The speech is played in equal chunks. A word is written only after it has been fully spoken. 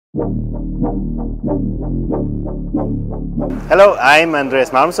Hello, I'm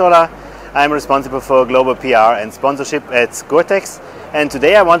Andreas Marmsoler. I'm responsible for global PR and sponsorship at Gore-Tex, and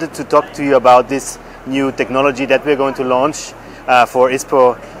today I wanted to talk to you about this new technology that we're going to launch for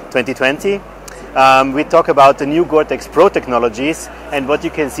ISPO 2020. We talk about the new Gore-Tex PRO technologies, and what you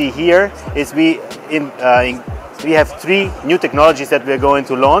can see here is we have three new technologies that we're going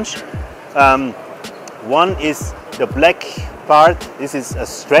to launch. One is the black part. This is a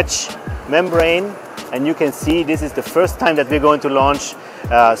stretch membrane, and you can see this is the first time that we're going to launch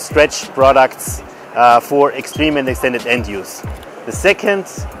stretch products for extreme and extended end use. The second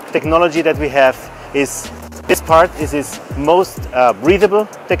technology that we have is this part. This is most breathable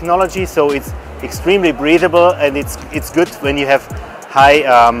technology, so it's extremely breathable, and it's good when you have high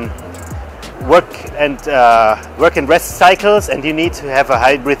work and rest cycles and you need to have a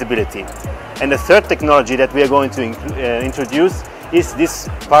high breathability. And the third technology that we are going to introduce is this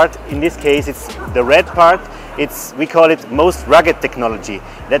part. In this case, it's the red part. We call it most rugged technology.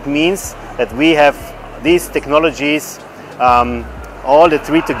 That means that we have these technologies, all the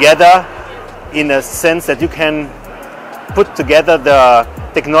three together, in a sense that you can put together the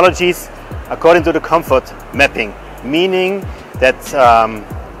technologies according to the comfort mapping, meaning that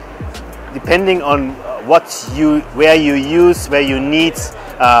depending on where you need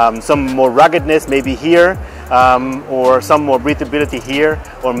some more ruggedness, maybe here, or some more breathability here,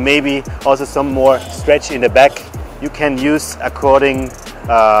 or maybe also some more stretch in the back, you can use according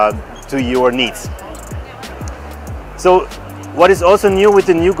to your needs. So what is also new with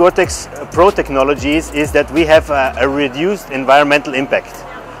the new Gore-Tex PRO technologies is that we have a reduced environmental impact.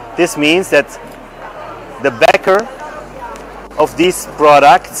 This means that the backer of these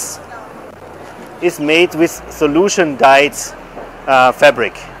products is made with solution dyed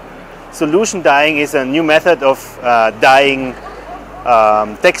fabric. Solution dyeing is a new method of dyeing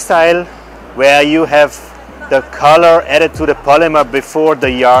textile, where you have the color added to the polymer before the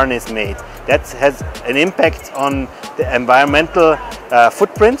yarn is made. That has an impact on the environmental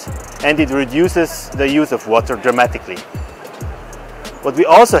footprint, and it reduces the use of water dramatically. What we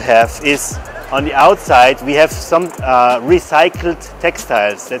also have is, on the outside, we have some recycled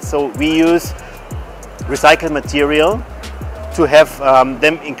textiles. So we use recycled material to have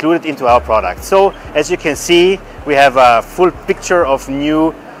them included into our product. So as you can see, we have a full picture of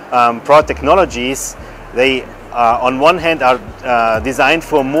new product technologies. They on one hand are designed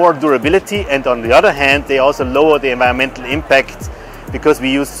for more durability, and on the other hand they also lower the environmental impact because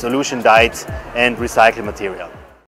we use solution dyed and recycled material.